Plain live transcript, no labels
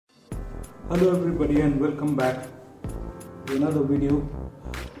Hello everybody and welcome back to another video.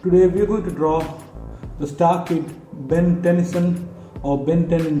 Today we are going to draw the star kid Ben Tennyson, or Ben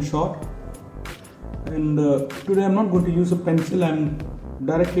 10 in short. And today I'm not going to use a pencil, I'm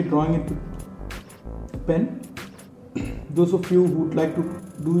directly drawing it with a pen. Those of you who would like to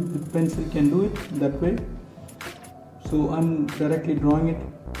do it with pencil can do it that way. So I'm directly drawing it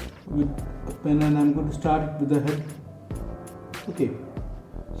with a pen and I'm going to start it with the head. Okay.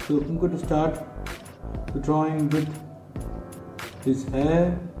 So I'm going to start the drawing with his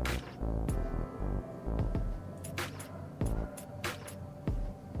hair.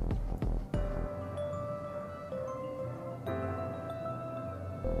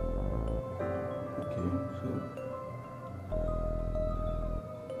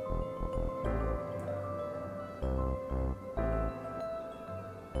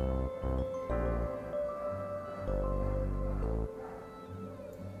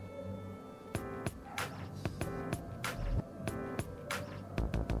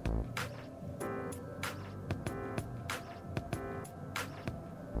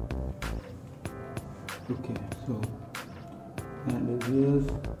 Okay, so and his ears.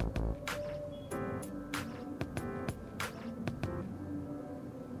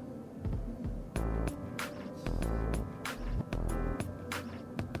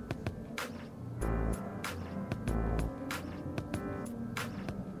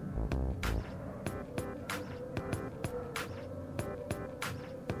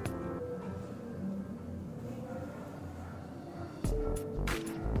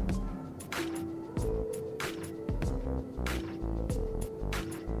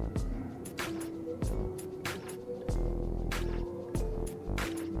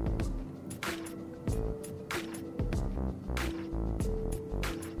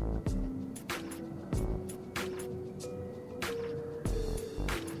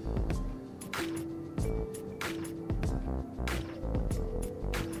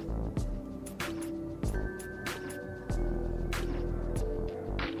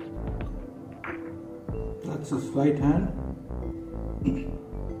 That's his right hand.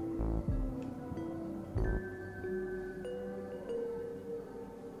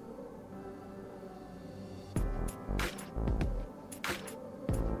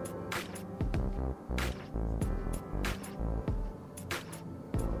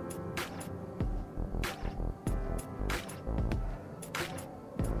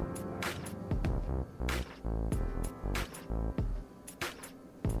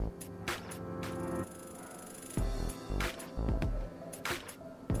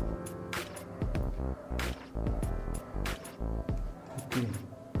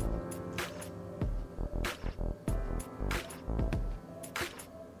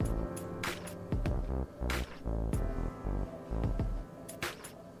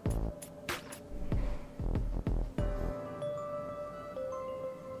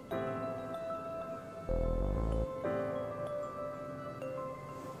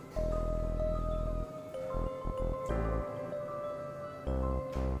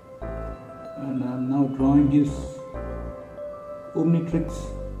 And I'm now drawing his Omnitrix,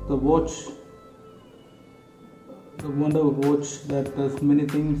 the watch, the wonder watch that does many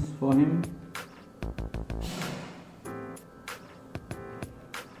things for him.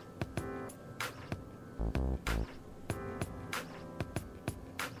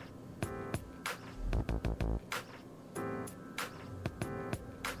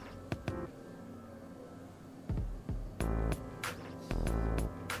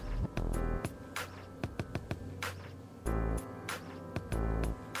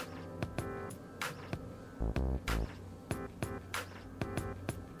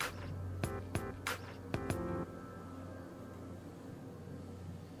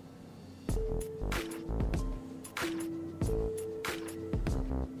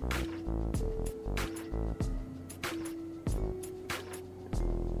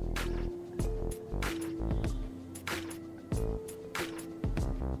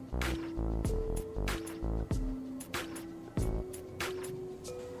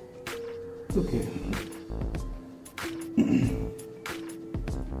 Okay.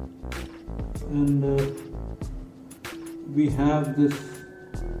 And we have this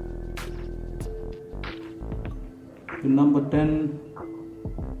the number 10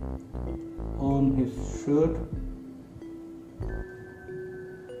 on his shirt.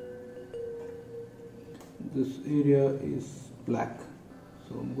 This area is black,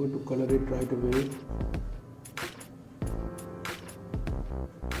 so I'm going to color it right away.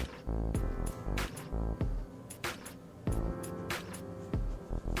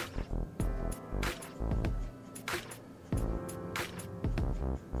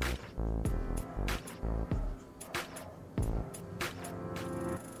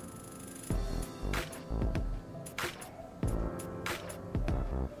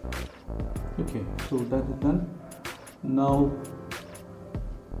 Okay, so that is done. Now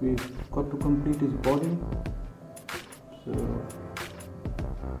we've got to complete his body. So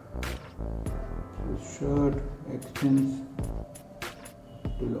his shirt extends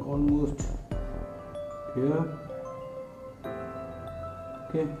till almost here.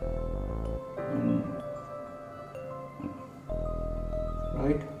 Okay,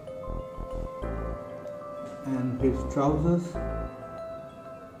 right, and his trousers.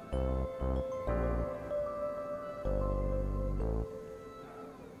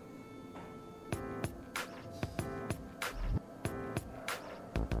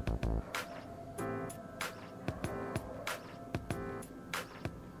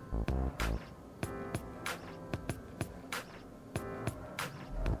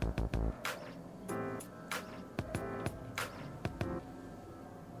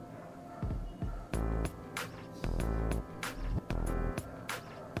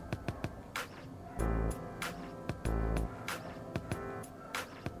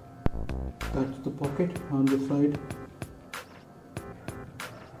 That's the pocket on the side.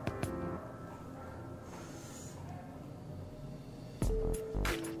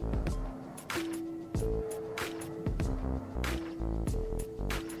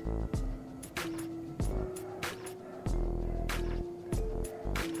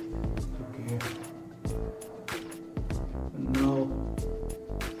 Okay. And now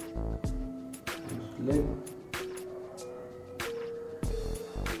his leg.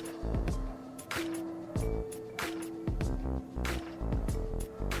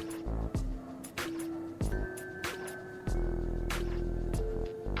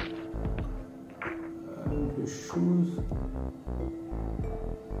 His shoes.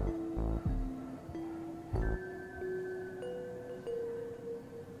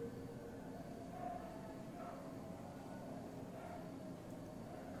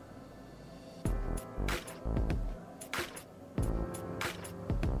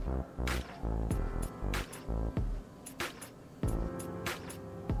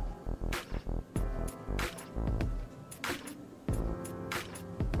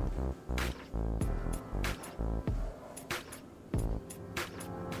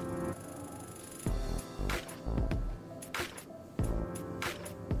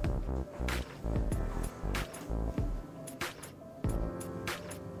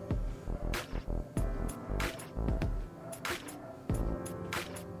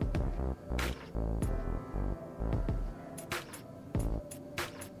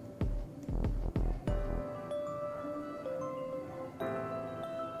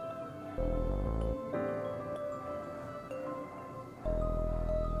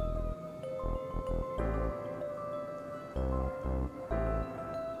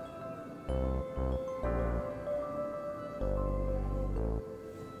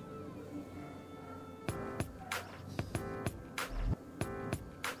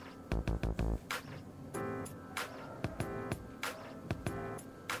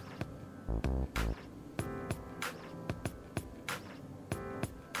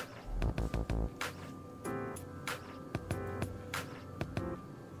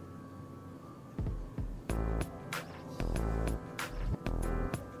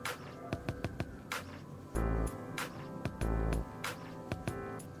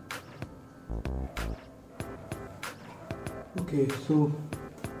 Okay, so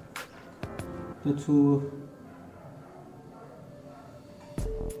that's all.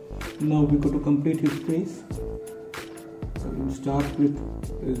 Now we got to complete his face. So we'll start with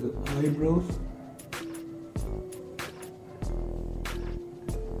his eyebrows.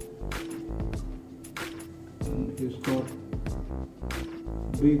 And he's got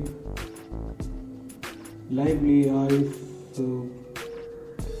big, lively eyes. So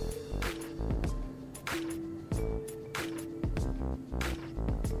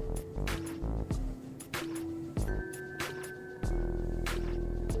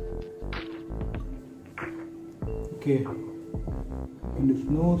okay, and his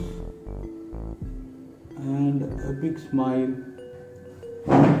nose and a big smile.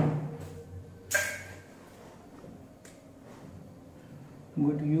 I'm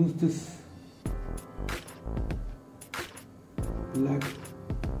going to use this black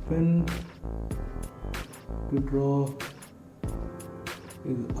pen to draw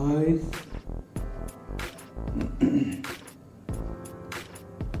his eyes.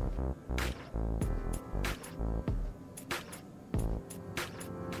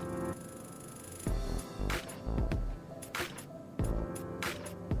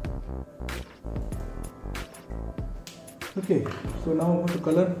 Okay, so now I'm going to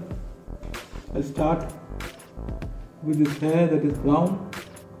color. I'll start with his hair that is brown.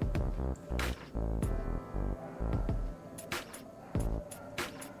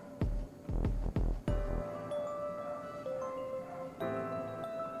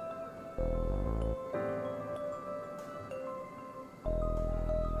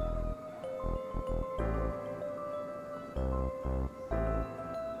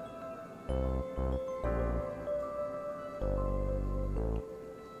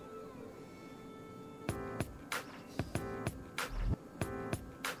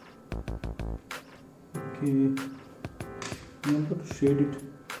 Okay, I'm going to shade it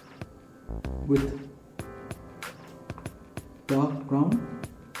with dark brown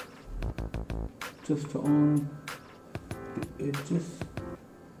just on the edges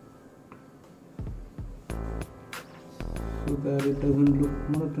so that it doesn't look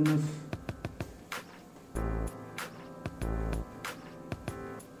monotonous.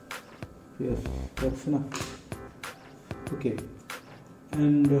 Yes, that's enough. Okay,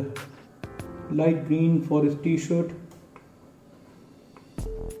 and light green for his t-shirt.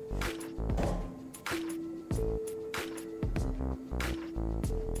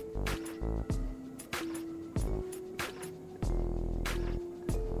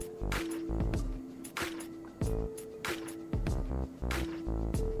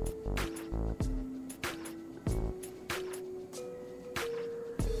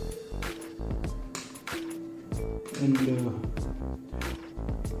 And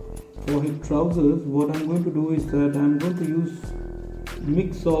for his trousers, what I'm going to do is that I'm going to use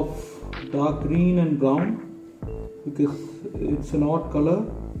mix of dark green and brown because it's an odd color.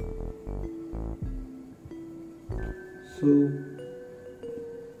 So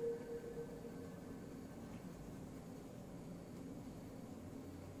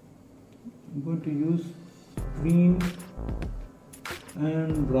I'm going to use green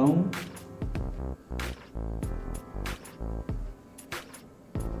and brown.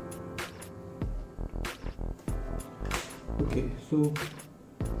 Okay, so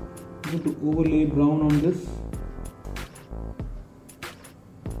I'm going to overlay brown on this.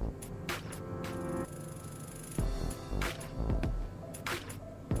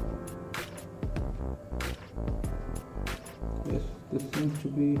 Yes, this seems to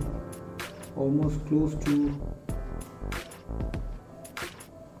be almost close to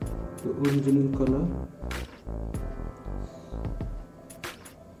the original color.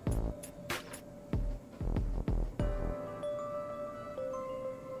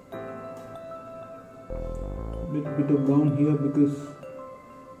 Little bit of brown here because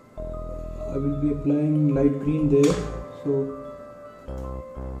I will be applying light green there, so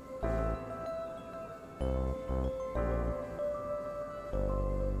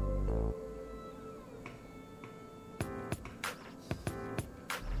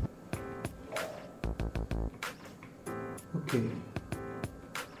okay,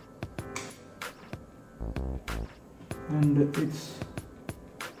 and it's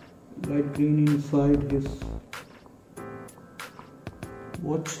light green inside his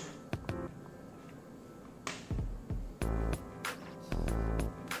watch.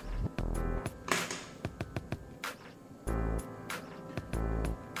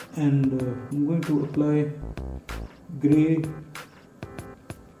 And I'm going to apply grey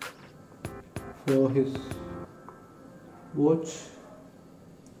for his watch,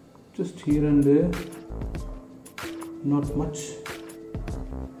 just here and there, not much.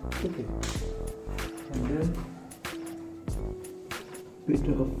 Okay, and then bit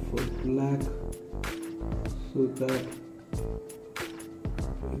of black so that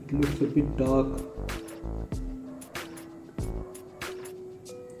it looks a bit dark.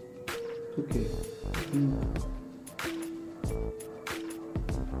 Okay.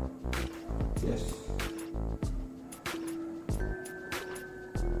 Yes.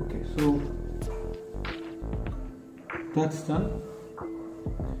 Okay, so that's done. I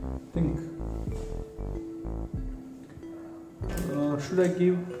think should I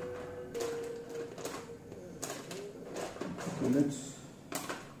give? Okay,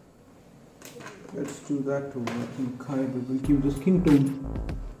 let's do that too. I think I will give the skin tone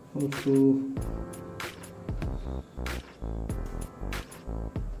also.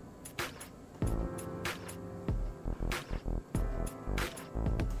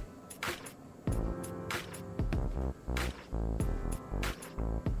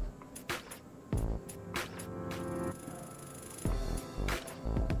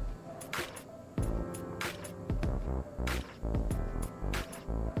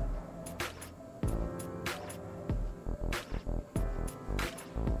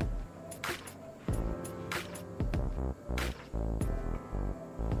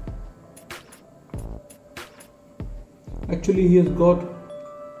 Actually, he has got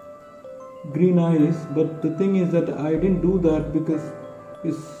green eyes, but the thing is that I didn't do that because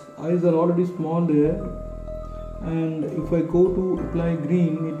his eyes are already small there, and if I go to apply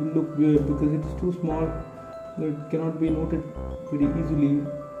green, it will look weird because it's too small, so it cannot be noted very easily.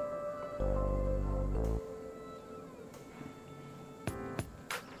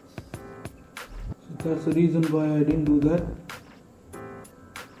 That's the reason why I didn't do that.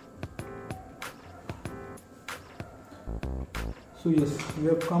 So yes, we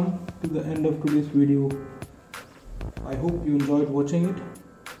have come to the end of today's video. I hope you enjoyed watching it.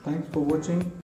 Thanks for watching.